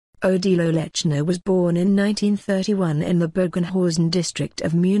Odilo Lechner was born in 1931 in the Bogenhausen district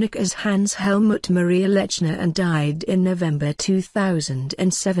of Munich as Hans Helmuth Maria Lechner and died in November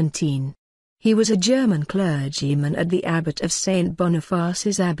 2017. He was a German clergyman at the Abbot of St.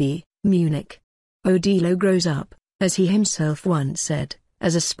 Boniface's Abbey, Munich. Odilo grows up, as he himself once said,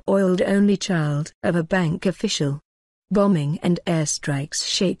 as a spoiled only child of a bank official. Bombing and airstrikes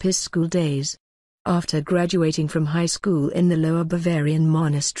shape his school days. After graduating from high school in the Lower Bavarian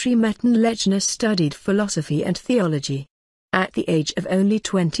monastery, Metten Lechner studied philosophy and theology. At the age of only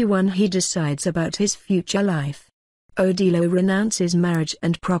 21 he decides about his future life. Odilo renounces marriage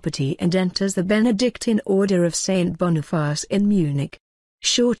and property and enters the Benedictine Order of St. Boniface in Munich.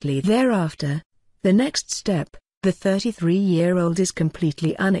 Shortly thereafter, the next step, the 33-year-old is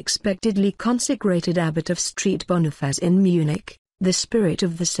completely unexpectedly consecrated Abbot of St. Boniface in Munich. The spirit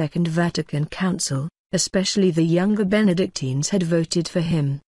of the Second Vatican Council, especially the younger Benedictines, had voted for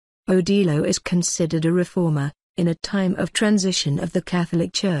him. Odilo is considered a reformer, in a time of transition of the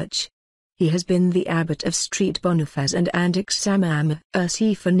Catholic Church. He has been the Abbot of St. Bonifaz and Andechs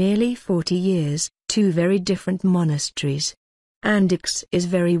Ammersee for nearly 40 years, two very different monasteries. Andechs is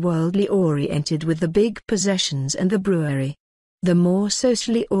very worldly oriented with the big possessions and the brewery. The more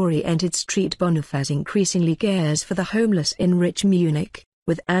socially oriented St. Boniface increasingly cares for the homeless in rich Munich,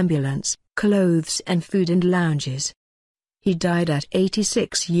 with ambulance, clothes and food and lounges. He died at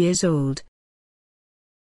 86 years old,